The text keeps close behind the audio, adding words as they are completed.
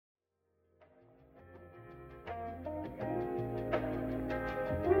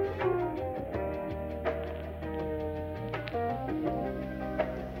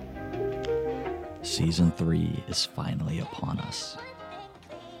Season 3 is finally upon us.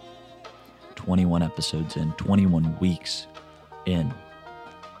 21 episodes in, 21 weeks in,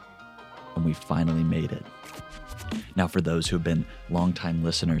 and we finally made it. Now, for those who have been longtime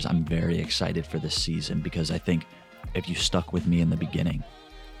listeners, I'm very excited for this season because I think if you stuck with me in the beginning,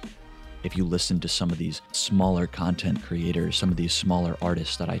 if you listened to some of these smaller content creators, some of these smaller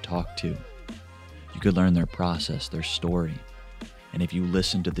artists that I talk to, you could learn their process, their story. And if you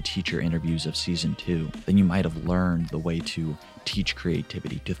listen to the teacher interviews of season 2, then you might have learned the way to teach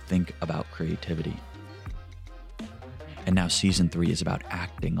creativity, to think about creativity. And now season 3 is about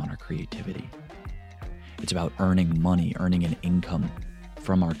acting on our creativity. It's about earning money, earning an income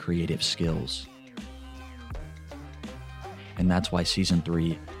from our creative skills. And that's why season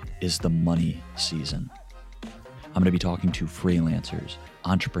 3 is the money season. I'm going to be talking to freelancers,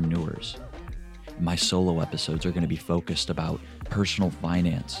 entrepreneurs. My solo episodes are going to be focused about personal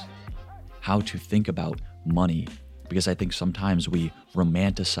finance, how to think about money, because I think sometimes we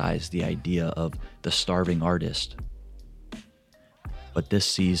romanticize the idea of the starving artist. But this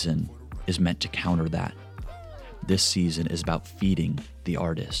season is meant to counter that. This season is about feeding the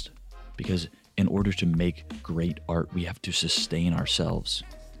artist, because in order to make great art, we have to sustain ourselves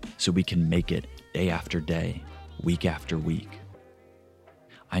so we can make it day after day, week after week.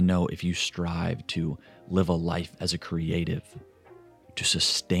 I know if you strive to live a life as a creative, to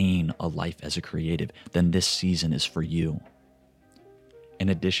sustain a life as a creative, then this season is for you. In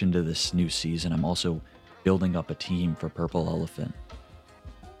addition to this new season, I'm also building up a team for Purple Elephant.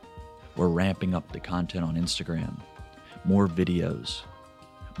 We're ramping up the content on Instagram, more videos,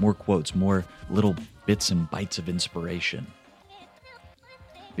 more quotes, more little bits and bites of inspiration.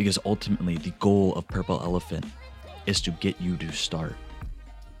 Because ultimately, the goal of Purple Elephant is to get you to start,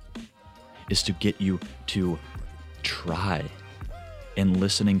 is to get you to try. And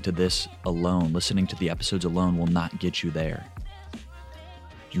listening to this alone, listening to the episodes alone will not get you there.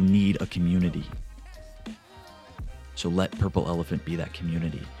 You need a community. So let Purple Elephant be that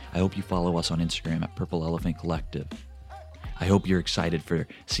community. I hope you follow us on Instagram at Purple Elephant Collective. I hope you're excited for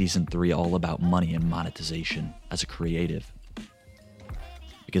season 3, all about money and monetization as a creative.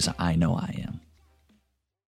 Because I know I am.